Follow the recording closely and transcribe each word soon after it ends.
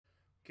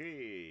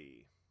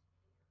Okay,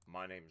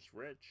 my name's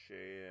Rich,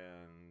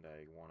 and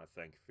I want to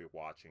thank you for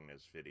watching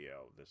this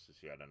video. This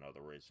is yet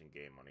another racing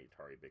game on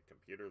Atari big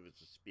computer.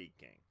 This is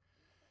Speaking.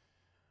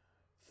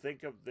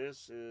 Think of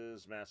this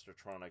as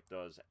Mastertronic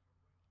does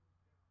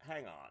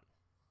Hang On,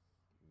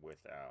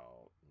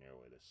 without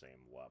nearly the same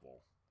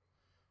level.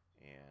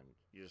 And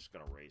you're just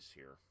going to race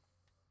here.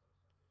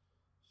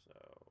 So,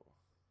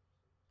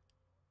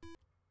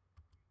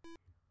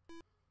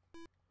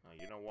 now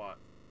you know what?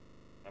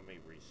 Let me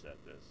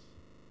reset this.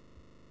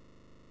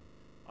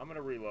 I'm going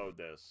to reload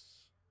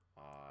this.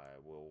 I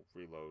will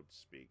reload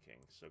Speaking.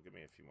 So give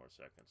me a few more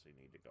seconds. I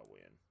need to go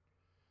in.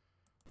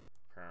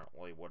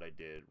 Apparently what I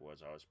did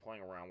was I was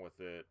playing around with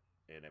it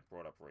and it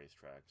brought up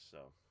racetracks.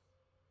 So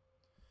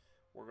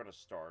we're going to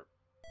start.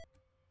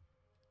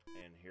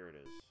 And here it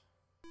is.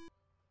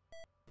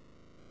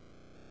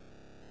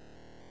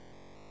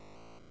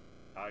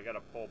 I got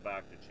to pull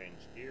back to change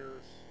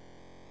gears.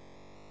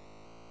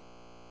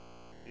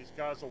 These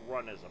guys will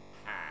run as a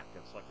pack.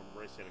 It's like I'm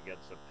racing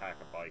against a pack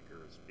of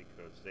bikers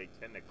because they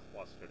tend to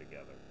cluster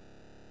together.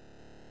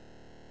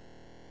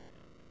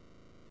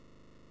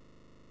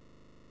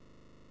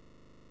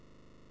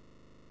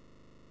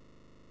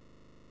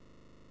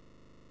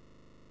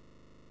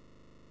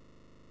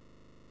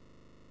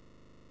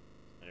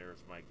 And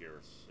here's my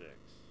gear 6.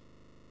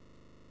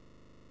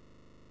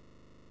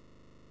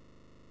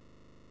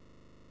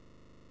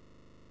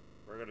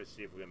 We're going to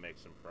see if we can make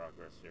some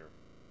progress here.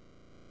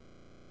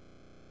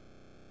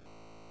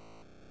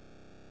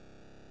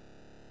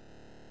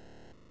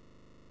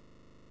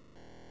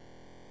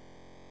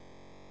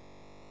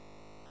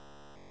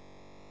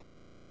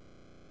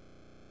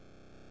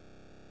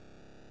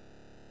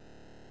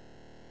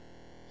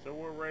 So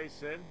we're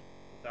racing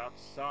without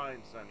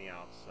signs on the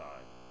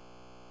outside.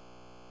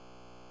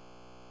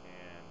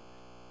 And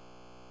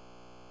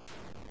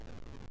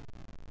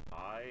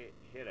I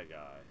hit a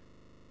guy.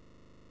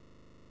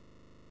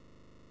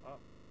 Oh,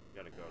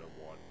 gotta go to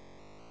 1.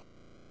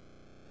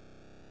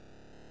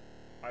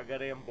 I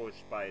got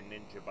ambushed by a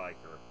ninja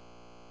biker.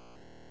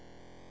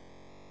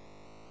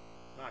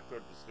 Not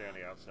good to stay on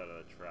the outside of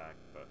the track,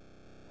 but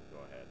I'll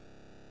go ahead.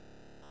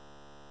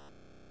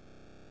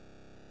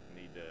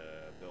 Need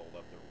to build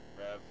up the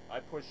rev. I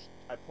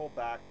pulled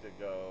back to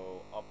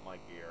go up my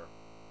gear.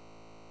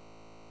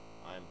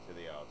 I'm to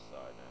the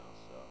outside now,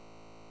 so.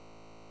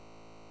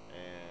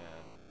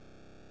 And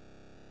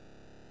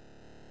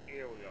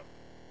here we go.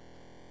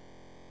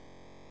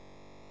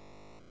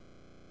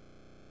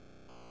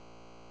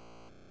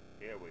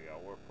 Here we go,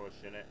 we're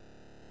pushing it.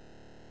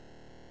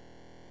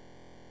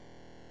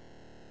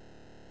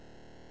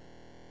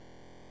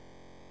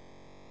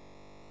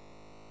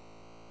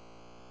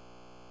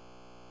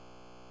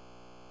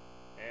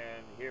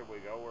 And here we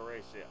go, we're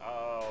racing.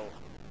 Oh.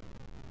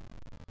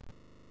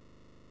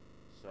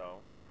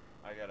 So,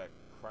 I gotta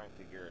crank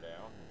the gear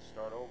down and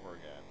start over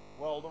again.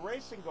 Well, the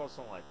racing goes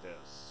something like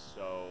this.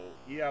 So,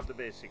 you have the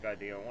basic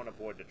idea. I want to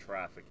avoid the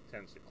traffic. It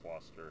tends to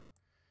cluster.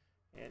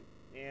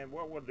 And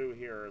what we'll do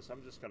here is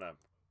I'm just gonna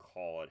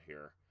call it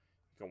here.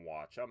 You can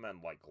watch. I'm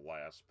in like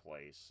last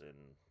place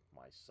and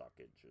my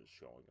suckage is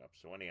showing up.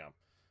 So anyhow,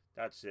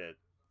 that's it.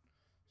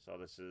 So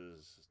this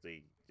is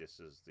the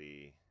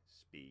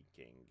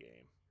Speaking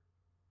game.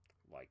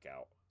 Like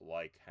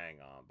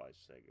Hang On by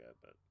Sega,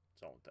 but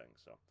its own thing.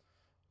 So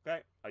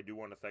okay, I do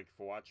want to thank you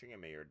for watching,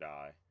 and may your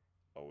die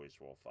always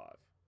roll 5.